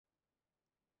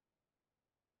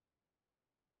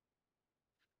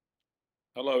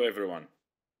Hello, everyone.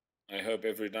 I hope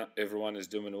everyone is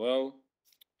doing well.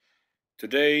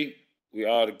 Today, we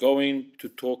are going to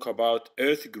talk about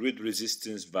Earth grid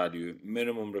resistance value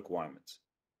minimum requirements.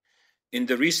 In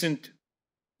the recent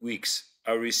weeks,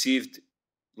 I received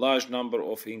large number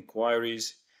of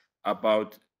inquiries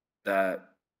about the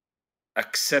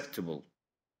acceptable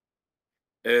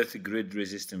Earth grid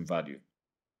resistant value.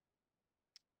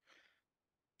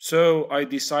 So I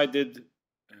decided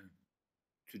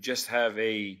to just have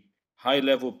a high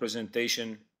level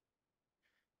presentation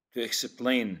to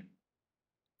explain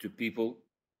to people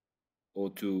or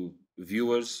to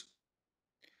viewers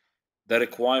the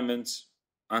requirements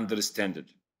and the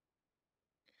standard.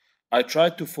 I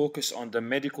tried to focus on the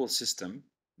medical system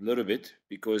a little bit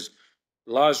because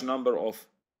large number of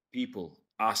people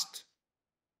asked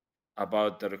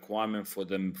about the requirement for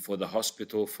them for the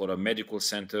hospital, for a medical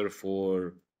center,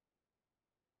 for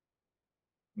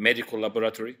medical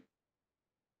laboratory.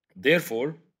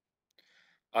 Therefore,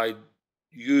 I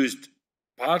used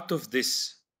part of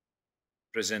this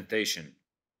presentation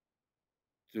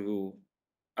to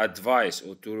advise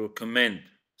or to recommend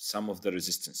some of the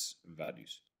resistance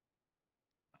values.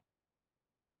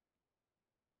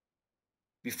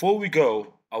 Before we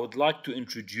go, I would like to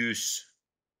introduce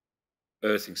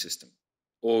earthing system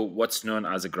or what's known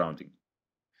as a grounding.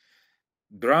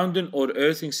 Grounding or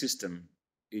earthing system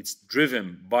is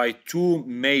driven by two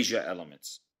major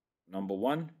elements. Number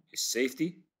one is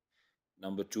safety,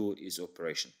 number two is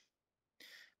operation.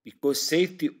 Because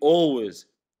safety always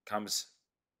comes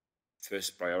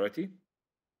first priority.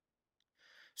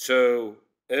 So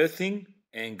earthing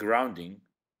and grounding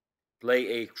play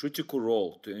a critical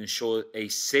role to ensure a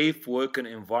safe working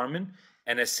environment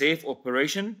and a safe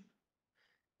operation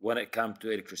when it comes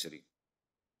to electricity.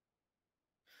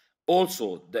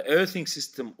 Also, the earthing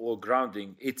system or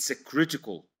grounding, it's a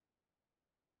critical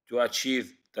to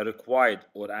achieve the required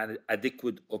or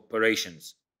adequate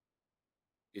operations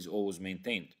is always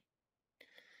maintained.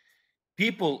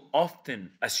 People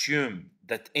often assume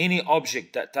that any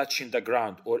object that touching the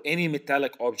ground or any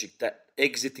metallic object that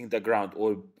exiting the ground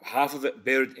or half of it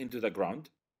buried into the ground,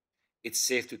 it's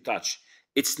safe to touch.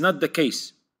 It's not the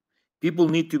case. People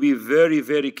need to be very,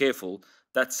 very careful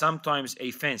that sometimes a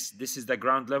fence, this is the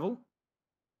ground level,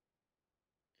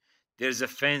 there's a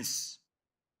fence.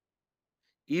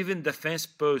 Even the fence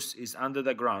post is under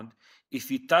the ground.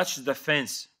 If you touch the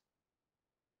fence,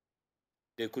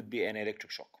 there could be an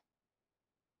electric shock.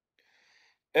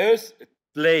 Earth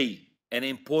play an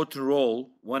important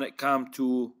role when it comes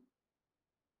to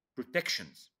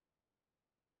protections.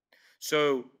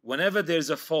 So whenever there's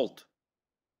a fault,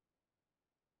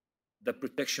 the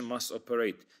protection must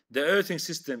operate. The earthing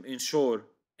system ensure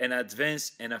an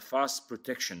advanced and a fast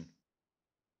protection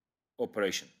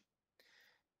operation.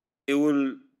 It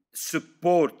will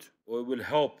support or will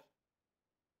help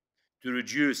to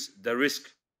reduce the risk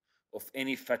of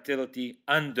any fatality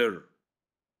under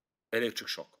electric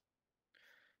shock.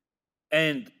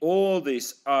 And all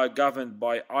these are governed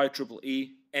by IEEE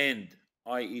and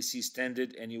IEC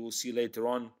standard, and you will see later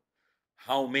on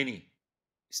how many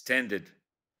standard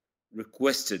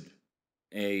requested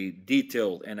a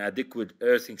detailed and adequate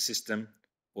earthing system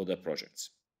for the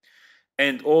projects.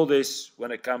 And all this,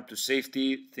 when it comes to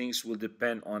safety, things will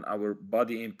depend on our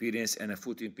body impedance and a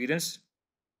foot impedance.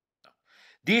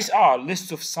 These are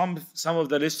lists of some of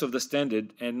the list of the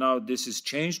standard, and now this is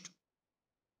changed.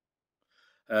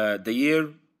 The year.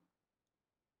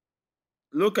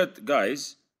 Look at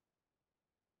guys,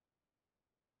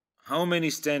 how many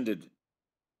standard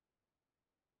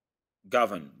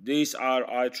govern? These are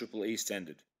IEEE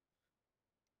standard.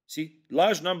 See,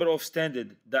 large number of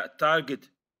standard that target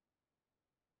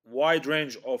wide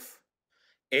range of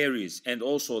areas, and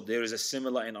also there is a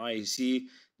similar in IEC,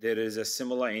 there is a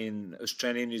similar in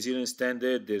Australian New Zealand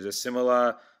standard, there's a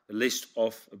similar list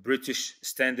of British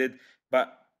standard,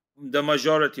 but the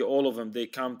majority, all of them, they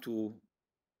come to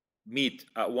meet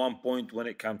at one point when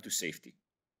it comes to safety.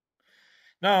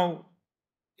 Now,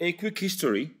 a quick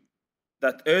history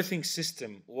that earthing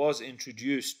system was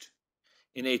introduced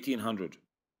in 1800.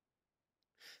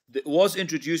 It was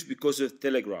introduced because of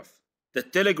telegraph. The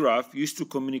telegraph used to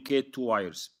communicate two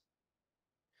wires.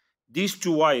 These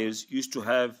two wires used to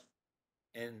have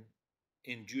an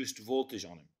induced voltage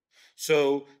on them.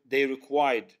 So they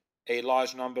required a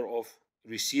large number of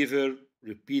receiver,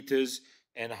 repeaters,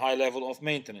 and high level of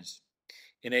maintenance.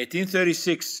 In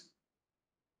 1836,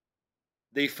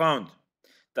 they found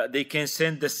that they can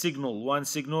send the signal, one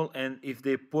signal, and if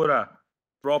they put a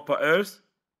proper earth,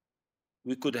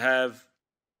 we could have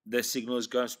the signals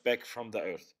goes back from the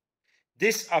earth.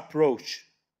 This approach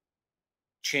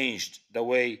changed the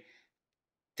way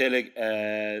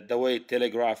the way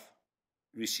telegraph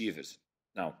receivers.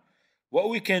 Now, what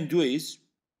we can do is,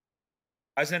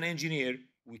 as an engineer,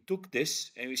 we took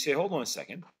this and we say, hold on a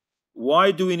second.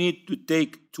 Why do we need to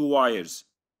take two wires,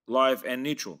 live and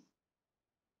neutral?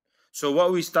 So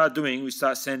what we start doing, we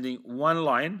start sending one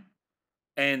line,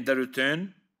 and the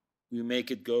return, we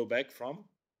make it go back from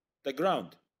the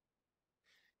ground.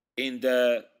 In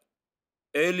the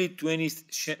early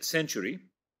 20th century,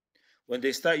 when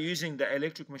they start using the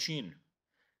electric machine,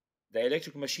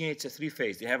 it's a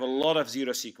three-phase. They have a lot of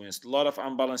zero sequence, a lot of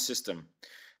unbalanced system,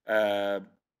 a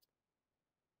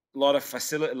lot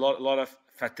of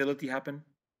fatality happen,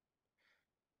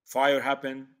 fire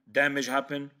happen, damage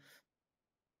happen.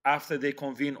 After they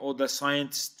convene all the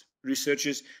science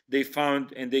researchers, they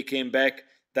found and they came back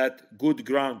that good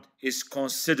ground is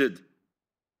considered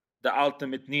the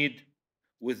ultimate need.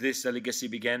 With this, the legacy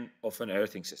began of an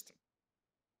earthing system.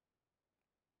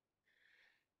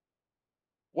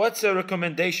 What's a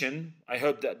recommendation? I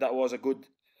hope that was a good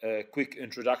quick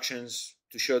introductions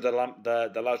to show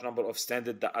the large number of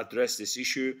standards that address this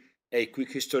issue, a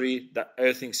quick history, the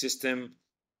earthing system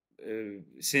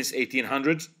since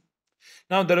 1800s.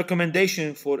 Now, the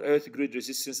recommendation for earth grid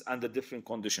resistance under different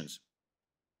conditions.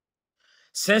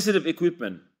 Sensitive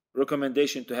equipment,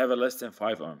 recommendation to have a less than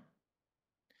 5 ohm.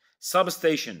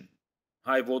 Substation,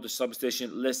 high voltage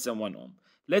substation, less than 1 ohm.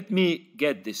 Let me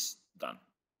get this done.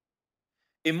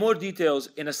 In more details,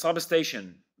 in a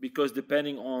substation, because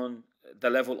depending on the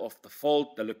level of the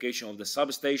fault, the location of the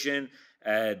substation,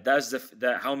 does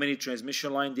how many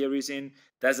transmission line there is in,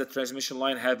 does the transmission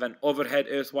line have an overhead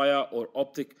earth wire or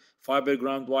optic fiber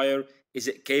ground wire, is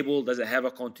it cable, does it have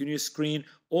a continuous screen?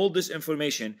 All this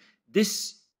information,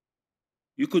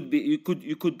 you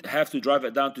could have to drive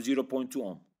it down to 0.2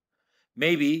 ohm.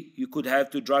 Maybe you could have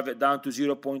to drive it down to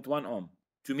 0.1 ohm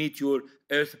to meet your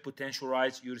earth potential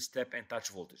rise, your step and touch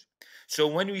voltage. So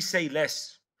when we say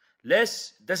less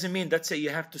doesn't mean that's it, you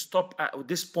have to stop at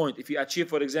this point. If you achieve,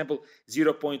 for example,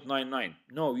 0.99,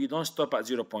 no, you don't stop at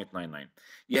 0.99.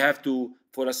 You have to,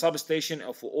 for a substation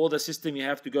or for all the system, you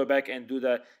have to go back and do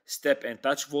the step and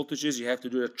touch voltages. You have to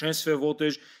do the transfer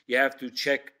voltage. You have to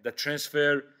check the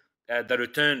transfer, the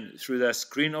return through the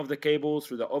screen of the cable,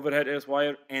 through the overhead earth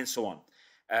wire, and so on.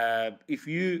 If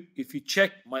you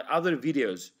check my other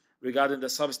videos regarding the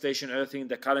substation earthing,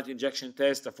 the current injection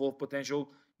test, the fault potential,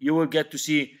 you will get to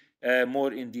see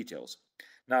more in details.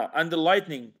 Now, under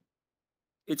lightning,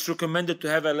 it's recommended to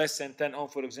have a less than 10 ohm,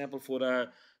 for example, for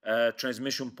a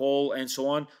transmission pole and so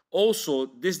on. Also,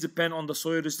 this depends on the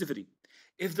soil resistivity.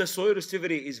 If the soil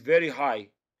resistivity is very high,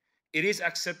 it is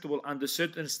acceptable under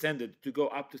certain standard to go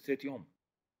up to 30 ohm.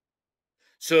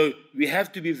 So we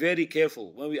have to be very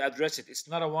careful when we address it. It's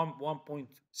not a one point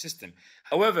system.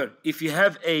 However, if you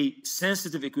have a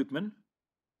sensitive equipment,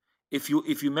 if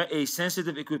you make a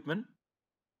sensitive equipment,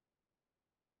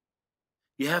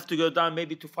 you have to go down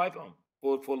maybe to 5 ohm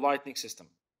for lightning system.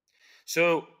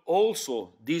 So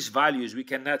also these values, we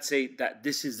cannot say that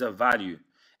this is the value,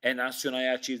 and as soon as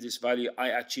I achieve this value, I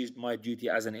achieved my duty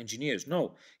as an engineer.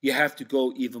 No, you have to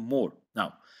go even more.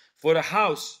 Now, for a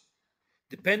house,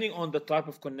 depending on the type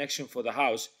of connection for the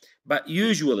house, but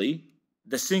usually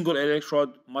the single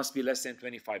electrode must be less than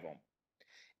 25 ohm.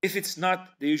 If it's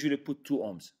not, they usually put 2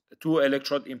 ohms, 2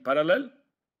 electrodes in parallel,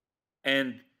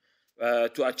 and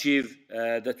to achieve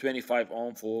the 25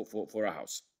 ohm for a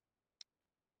house.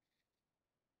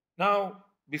 Now,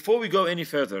 before we go any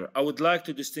further, I would like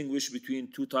to distinguish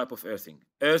between two types of earthing.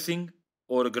 Earthing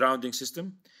or a grounding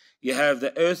system. You have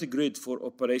the earth grid for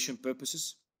operation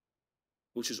purposes,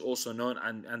 which is also known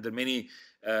under many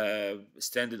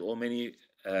standard or many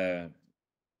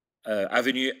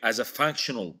avenue as a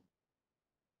functional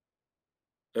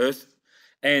earth.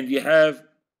 And you have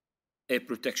a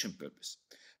protection purpose.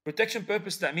 Protection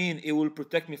purpose, that means it will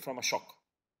protect me from a shock.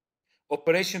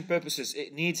 Operation purposes,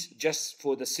 it needs just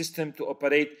for the system to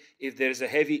operate if there is a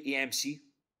heavy EMC,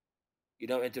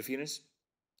 interference.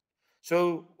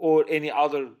 So, or any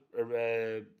other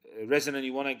resonance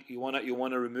you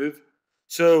wanna remove.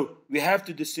 So we have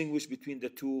to distinguish between the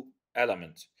two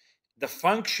elements. The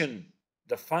function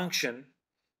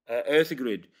earth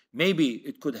grid, maybe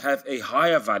it could have a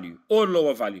higher value or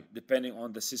lower value depending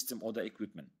on the system or the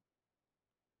equipment.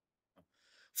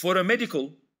 For a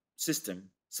medical system,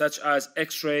 such as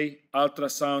X-ray,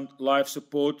 ultrasound, life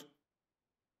support,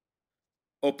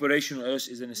 operational earth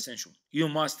is an essential. You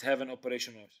must have an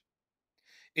operational earth.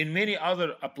 In many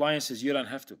other appliances, you don't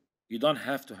have to. You don't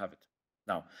have to have it.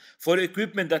 Now, for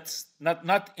equipment that's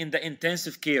not in the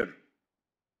intensive care,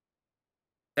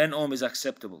 10 ohm is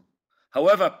acceptable.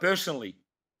 However, personally,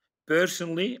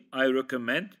 I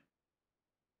recommend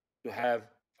to have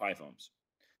 5 ohms.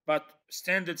 But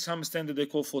some standard they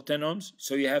call for 10 ohms,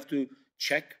 so you have to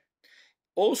check.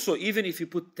 Also, even if you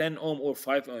put 10 ohm or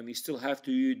 5 ohm, you still have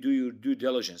to do your due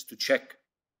diligence to check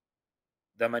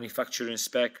the manufacturing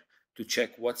spec, to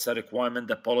check what's the requirement,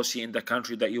 the policy in the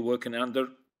country that you're working under.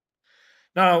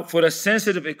 Now, for a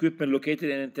sensitive equipment located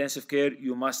in intensive care,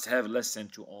 you must have less than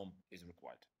 2 ohm is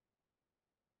required.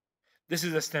 This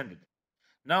is the standard.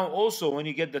 Now, also, when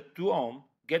you get the 2 ohm,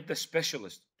 get the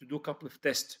specialist to do a couple of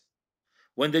tests.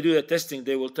 When they do the testing,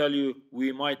 they will tell you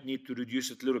we might need to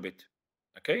reduce it a little bit.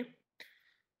 Okay?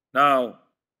 Now,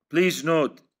 please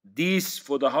note, these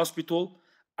for the hospital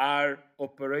are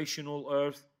operational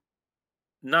earth,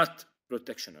 not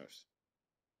protection earth.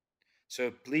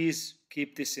 So please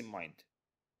keep this in mind.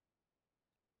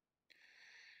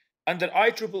 Under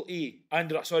IEEE,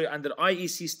 under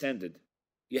IEC standard,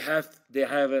 they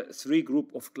have a 3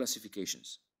 group of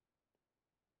classifications.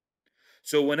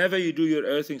 So whenever you do your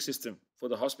earthing system for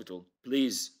the hospital,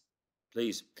 please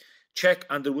check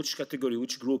under which category,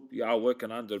 which group you are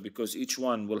working under, because each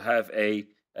one will have a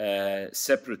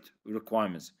separate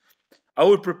requirements. I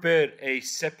will prepare a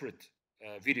separate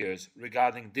videos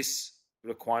regarding this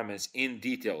requirements in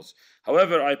details.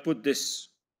 However, I put this.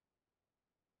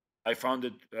 I found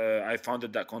it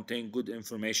that contain good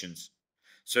informations,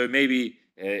 so maybe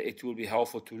it will be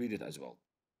helpful to read it as well.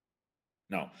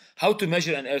 Now, how to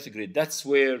measure an earth grid? That's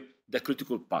where the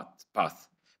critical path,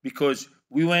 because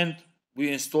we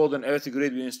installed an earth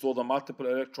grid, we installed a multiple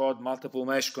electrode, multiple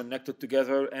mesh connected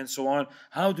together, and so on.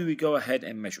 How do we go ahead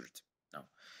and measure it? Now,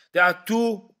 there are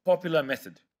 2 popular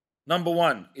methods. Number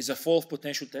 1 is a fault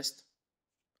potential test,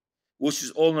 which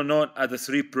is also known as the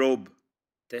 3-probe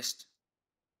test.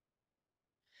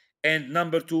 And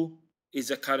number 2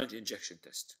 is a current injection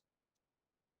test.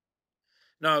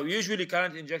 Now, usually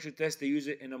current injection test, they use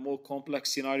it in a more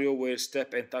complex scenario where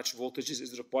step and touch voltages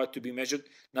is required to be measured,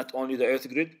 not only the earth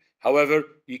grid. However,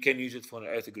 you can use it for an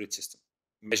earth grid system,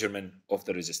 measurement of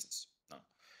the resistance. Now,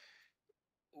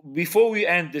 before we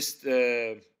end this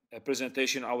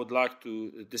presentation, I would like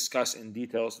to discuss in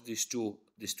details these two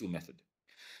methods.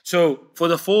 So for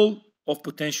the fall of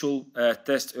potential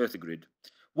test earth grid,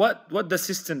 what the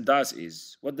system does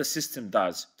is,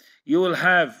 you will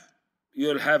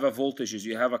have a voltages,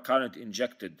 you have a current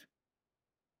injected,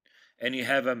 and you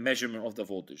have a measurement of the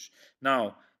voltage.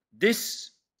 Now,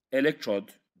 this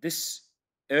electrode, this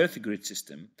earth grid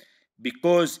system,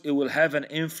 because it will have an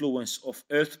influence of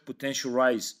earth potential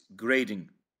rise grading,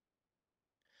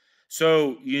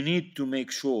 so you need to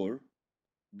make sure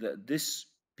that this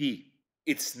P,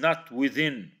 it's not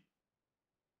within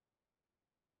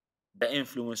the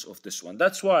influence of this one.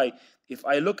 That's why if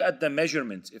I look at the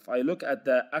measurements, if I look at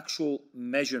the actual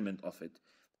measurement of it,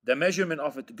 the measurement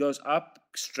of it goes up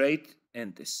straight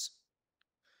in this.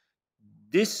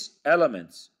 These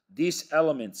elements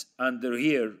under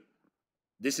here,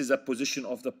 this is a position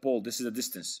of the pole, this is a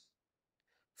distance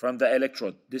from the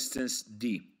electrode, distance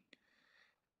D.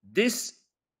 This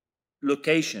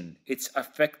location, it's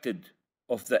affected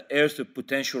of the earth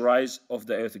potential rise of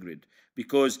the earth grid,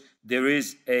 because there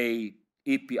is a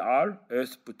EPR,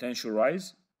 earth potential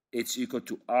rise, it's equal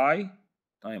to I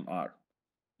times R.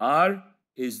 R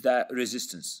is the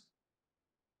resistance.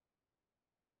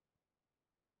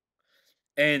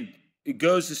 And it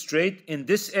goes straight in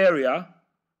this area.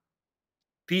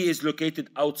 P is located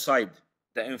outside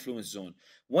the influence zone.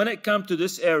 When it comes to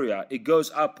this area, it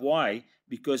goes up. Why?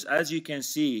 Because as you can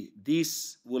see,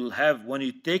 these will have, when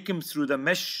you take them through the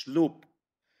mesh loop,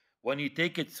 when you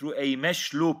take it through a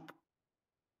mesh loop,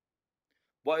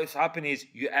 what is happening is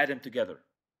you add them together.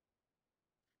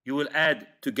 You will add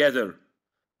together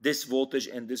this voltage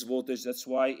and this voltage. That's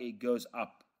why it goes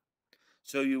up.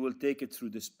 So you will take it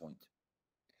through this point.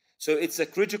 So it's a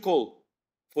critical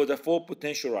for the full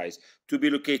potential rise to be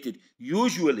located.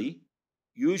 Usually,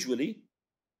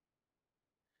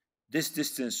 this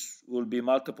distance will be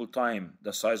multiple times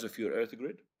the size of your earth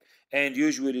grid. And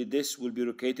usually this will be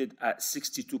located at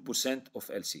 62% of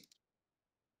LC.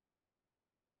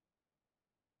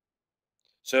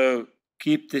 So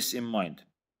keep this in mind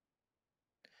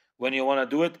when you want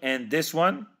to do it. And this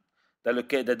one,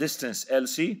 the distance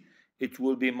LC, it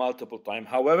will be multiple times.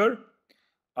 However,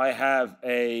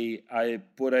 I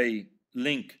put a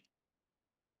link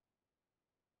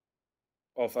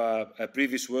of a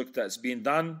previous work that's been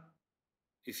done.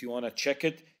 If you want to check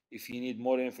it, if you need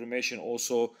more information,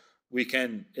 also we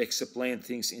can explain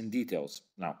things in details.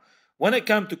 Now, when it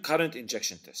comes to current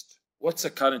injection test, what's a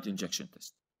current injection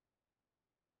test?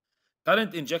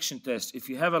 Current injection test, if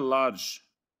you have a large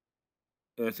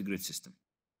earth grid system,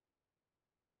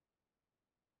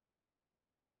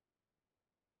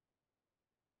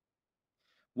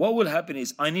 what will happen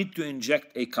is I need to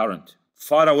inject a current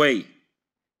far away.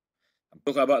 I'm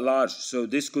talking about large, so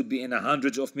this could be in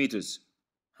hundreds of meters.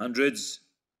 Hundreds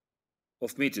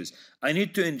of meters. I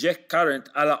need to inject current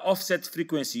at an offset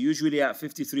frequency, usually at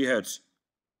 53 hertz,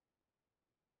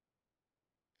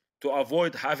 to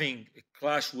avoid having a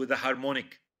clash with the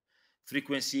harmonic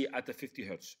frequency at the 50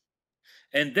 hertz.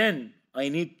 And then I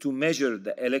need to measure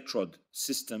the electrode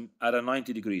system at a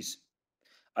 90 degrees.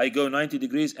 I go 90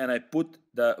 degrees and I put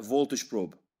the voltage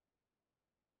probe.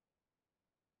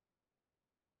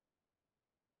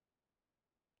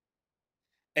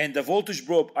 And the voltage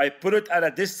probe, I put it at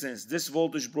a distance. This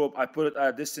voltage probe, I put it at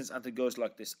a distance until it goes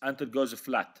like this, until it goes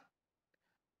flat.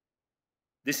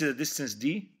 This is a distance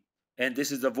D, and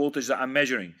this is the voltage that I'm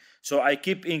measuring. So I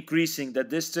keep increasing the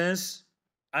distance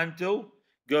until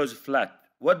it goes flat.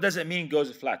 What does it mean goes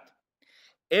flat?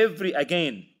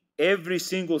 Every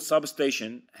single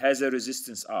substation has a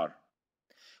resistance R.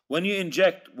 When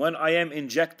I am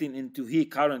injecting into here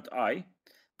current I,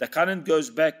 the current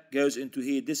goes into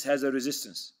here. This has a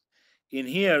resistance. In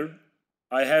here,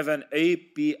 I have an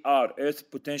APR, earth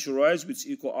potential rise, which is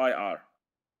equal IR.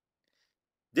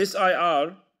 This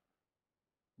IR,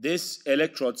 this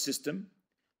electrode system,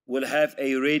 will have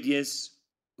a radius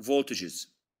voltages.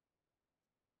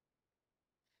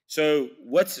 So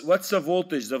what's the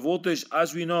voltage? The voltage,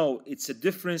 as we know, it's a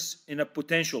difference in a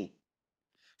potential.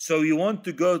 So you want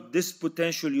to go, this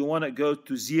potential, you want to go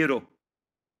to 0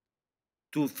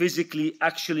 to physically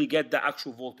actually get the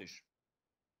actual voltage.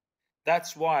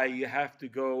 That's why you have to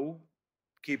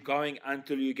keep going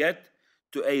until you get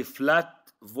to a flat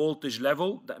voltage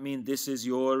level. That means this is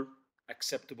your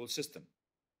acceptable system.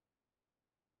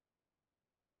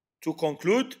 To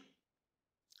conclude,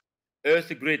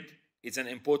 earth grid is an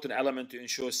important element to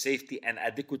ensure safety and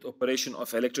adequate operation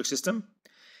of electric system.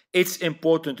 It's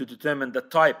important to determine the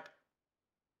type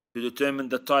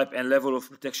and level of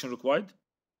protection required.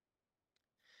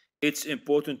 It's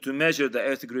important to measure the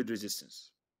earth grid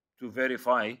resistance to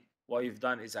verify what you've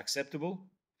done is acceptable,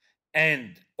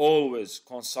 and always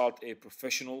consult a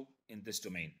professional in this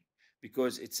domain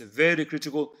because it's very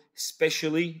critical,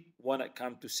 especially when it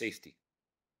comes to safety.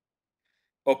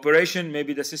 Operation,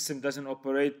 maybe the system doesn't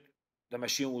operate, the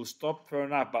machine will stop, fair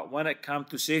enough, but when it comes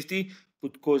to safety,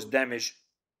 could cause damage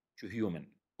to human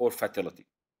or fatality.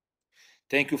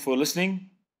 Thank you for listening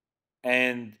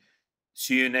and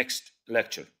see you next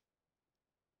lecture.